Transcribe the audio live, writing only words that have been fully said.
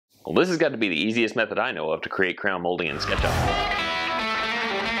Well, this has got to be the easiest method I know of to create crown molding in Sketchup.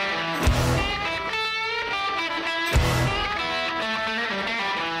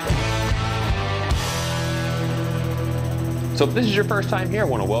 So if this is your first time here, I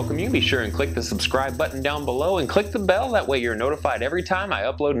want to welcome you. Be sure and click the subscribe button down below and click the bell. That way you're notified every time I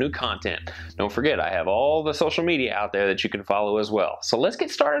upload new content. Don't forget, I have all the social media out there that you can follow as well. So let's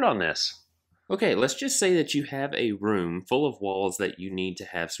get started on this. Okay, let's just say that you have a room full of walls that you need to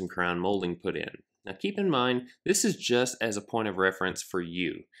have some crown molding put in. Now keep in mind, this is just as a point of reference for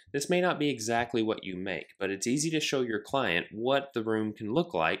you. This may not be exactly what you make, but it's easy to show your client what the room can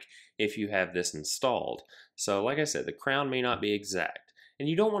look like if you have this installed. So like I said, the crown may not be exact, and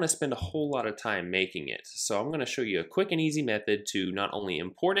you don't want to spend a whole lot of time making it. So I'm going to show you a quick and easy method to not only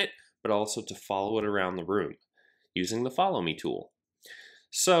import it, but also to follow it around the room using the Follow Me tool.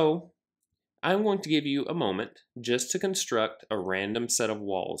 So I'm going to give you a moment just to construct a random set of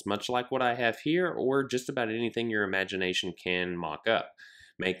walls, much like what I have here, or just about anything your imagination can mock up.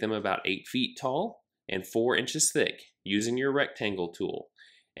 Make them about 8 feet tall and 4 inches thick using your rectangle tool.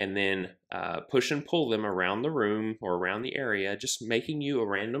 And then push and pull them around the room or around the area, just making you a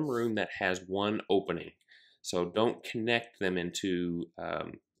random room that has one opening. So don't connect them into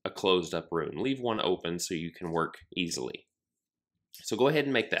a closed up room. Leave one open so you can work easily. So go ahead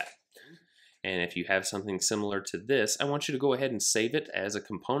and make that. And if you have something similar to this, I want you to go ahead and save it as a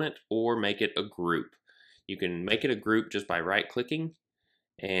component or make it a group. You can make it a group just by right-clicking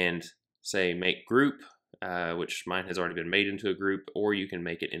and say make group, which mine has already been made into a group, or you can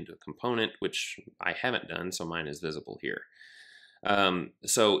make it into a component, which I haven't done, so mine is visible here.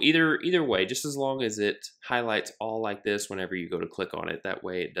 So either way, just as long as it highlights all like this whenever you go to click on it, that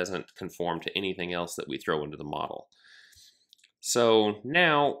way it doesn't conform to anything else that we throw into the model. So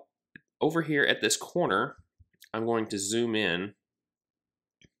now, over here at this corner, I'm going to zoom in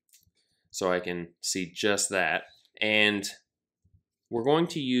so I can see just that. And we're going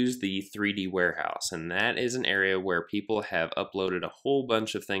to use the 3D warehouse, and that is an area where people have uploaded a whole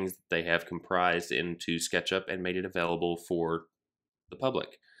bunch of things that they have comprised into SketchUp and made it available for the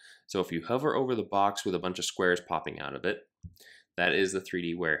public. So if you hover over the box with a bunch of squares popping out of it, that is the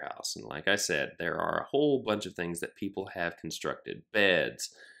 3D warehouse. And like I said, there are a whole bunch of things that people have constructed.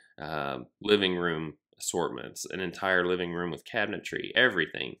 Beds, living room assortments, an entire living room with cabinetry,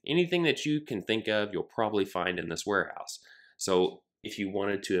 everything. Anything that you can think of, you'll probably find in this warehouse. So if you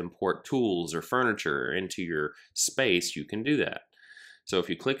wanted to import tools or furniture into your space, you can do that. So if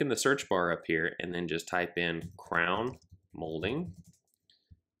you click in the search bar up here and then just type in crown molding,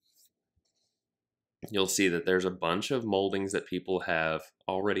 you'll see that there's a bunch of moldings that people have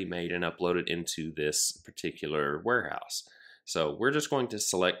already made and uploaded into this particular warehouse. So we're just going to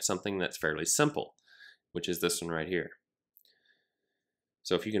select something that's fairly simple, which is this one right here.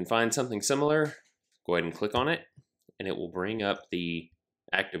 So if you can find something similar, go ahead and click on it, and it will bring up the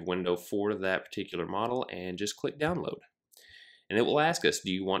active window for that particular model, and just click download. And it will ask us,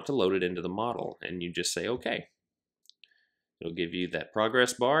 do you want to load it into the model? And you just say okay. It'll give you that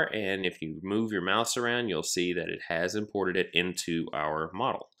progress bar, and if you move your mouse around, you'll see that it has imported it into our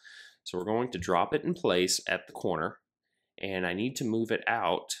model. So we're going to drop it in place at the corner, and I need to move it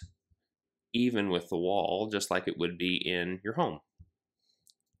out even with the wall, just like it would be in your home.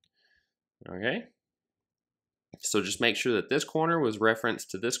 Okay? So just make sure that this corner was referenced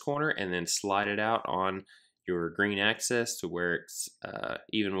to this corner, and then slide it out on your green axis to where it's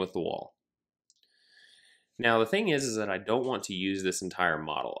even with the wall. Now the thing is that I don't want to use this entire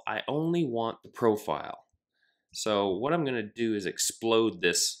model. I only want the profile. So what I'm going to do is explode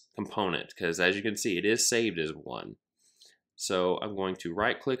this component, because as you can see, it is saved as one. So I'm going to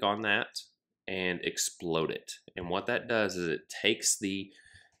right click on that and explode it. And what that does is it takes the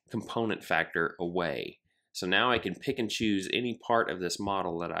component factor away. So now I can pick and choose any part of this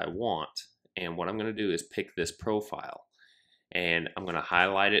model that I want. And what I'm going to do is pick this profile. And I'm going to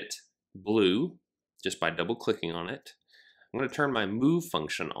highlight it blue just by double clicking on it. I'm going to turn my move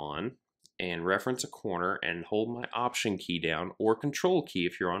function on and reference a corner and hold my option key down, or control key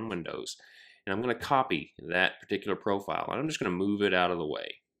if you're on Windows. And I'm going to copy that particular profile, and I'm just going to move it out of the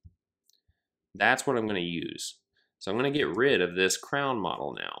way. That's what I'm going to use. So I'm going to get rid of this crown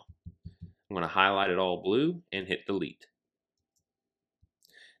model now. I'm going to highlight it all blue and hit delete.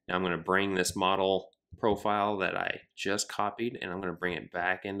 Now I'm going to bring this model profile that I just copied, and I'm going to bring it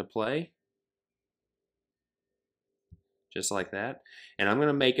back into play. Just like that. And I'm going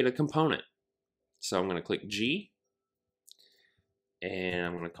to make it a component. So I'm going to click G, and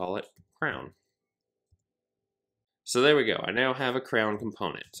I'm going to call it crown. So there we go. I now have a crown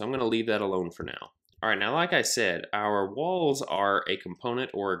component. So I'm going to leave that alone for now. All right, now like I said, our walls are a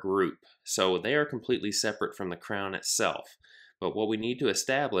component or a group, so they are completely separate from the crown itself. But what we need to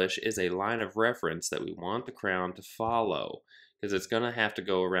establish is a line of reference that we want the crown to follow, because it's going to have to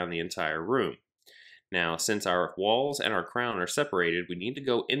go around the entire room. Now, since our walls and our crown are separated, we need to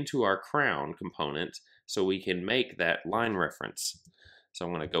go into our crown component so we can make that line reference. So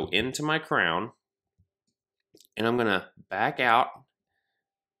I'm going to go into my crown, and I'm going to back out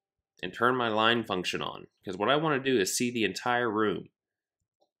and turn my line function on, because what I want to do is see the entire room.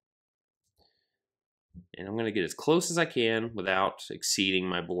 And I'm going to get as close as I can without exceeding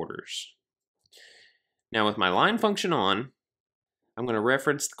my borders. Now with my line function on, I'm going to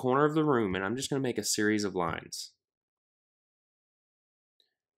reference the corner of the room, and I'm just going to make a series of lines.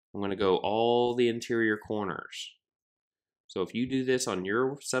 I'm going to go all the interior corners. So if you do this on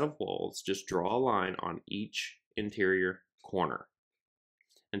your set of walls, just draw a line on each interior corner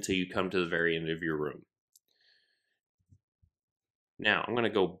until you come to the very end of your room. Now I'm going to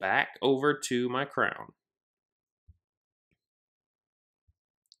go back over to my crown.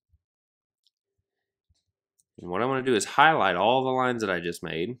 And what I want to do is highlight all the lines that I just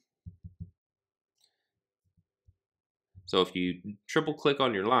made. So if you triple click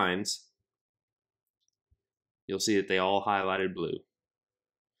on your lines, you'll see that they all highlighted blue.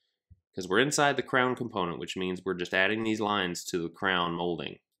 Because we're inside the crown component, which means we're just adding these lines to the crown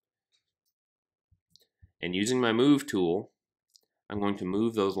molding. And using my move tool, I'm going to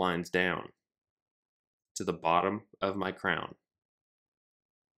move those lines down to the bottom of my crown.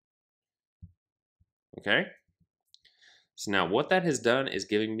 Okay? So now what that has done is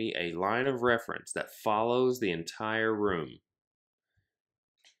giving me a line of reference that follows the entire room.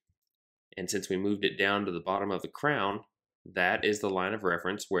 And since we moved it down to the bottom of the crown, that is the line of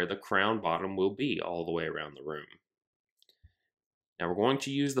reference where the crown bottom will be all the way around the room. Now we're going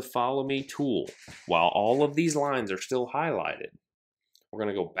to use the follow me tool while all of these lines are still highlighted. We're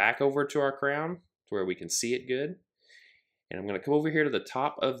going to go back over to our crown to where we can see it good. And I'm going to come over here to the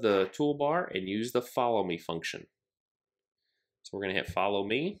top of the toolbar and use the follow me function. So we're going to hit follow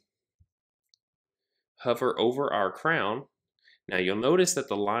me, hover over our crown. Now you'll notice that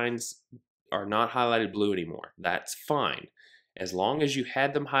the lines are not highlighted blue anymore. That's fine. As long as you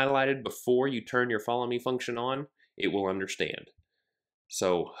had them highlighted before you turn your follow me function on, it will understand.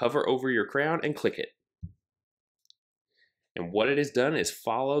 So hover over your crown and click it. And what it has done is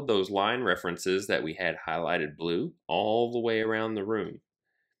followed those line references that we had highlighted blue all the way around the room.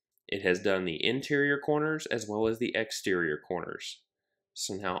 It has done the interior corners as well as the exterior corners.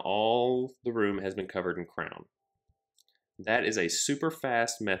 So now all the room has been covered in crown. That is a super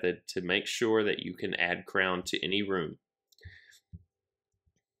fast method to make sure that you can add crown to any room.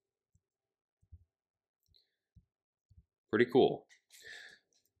 Pretty cool.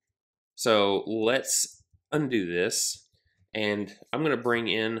 So let's undo this, and I'm going to bring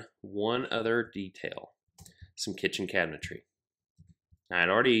in one other detail, some kitchen cabinetry. Now, I'd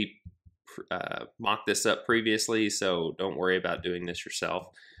already mocked this up previously, so don't worry about doing this yourself,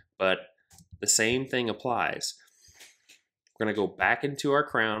 but the same thing applies. We're going to go back into our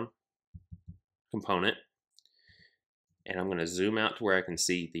crown component, and I'm going to zoom out to where I can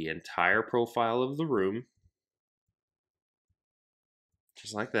see the entire profile of the room,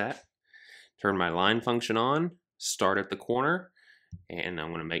 just like that. Turn my line function on, start at the corner, and I'm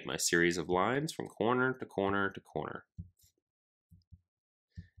going to make my series of lines from corner to corner to corner.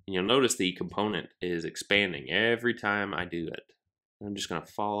 And you'll notice the component is expanding every time I do it. I'm just going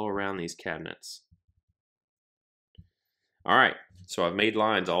to follow around these cabinets. All right, so I've made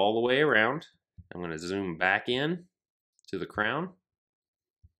lines all the way around. I'm going to zoom back in to the crown.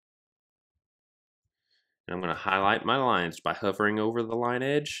 And I'm going to highlight my lines by hovering over the line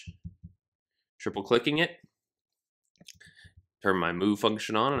edge, triple clicking it, turn my move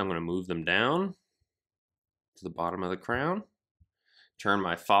function on, and I'm going to move them down to the bottom of the crown. Turn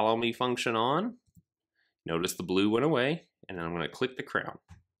my follow me function on. Notice the blue went away, and then I'm going to click the crown.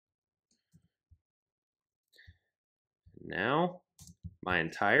 Now, my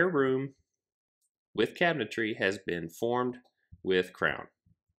entire room with cabinetry has been formed with crown.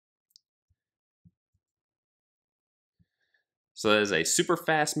 So that is a super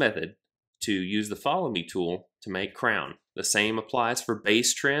fast method to use the follow me tool to make crown. The same applies for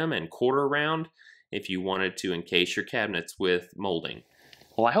base trim and quarter round if you wanted to encase your cabinets with molding.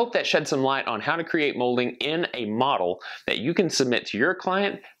 Well, I hope that shed some light on how to create molding in a model that you can submit to your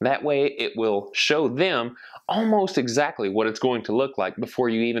client. That way it will show them almost exactly what it's going to look like before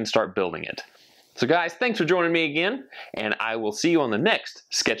you even start building it. So guys, thanks for joining me again, and I will see you on the next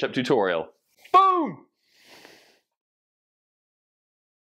SketchUp tutorial. Boom!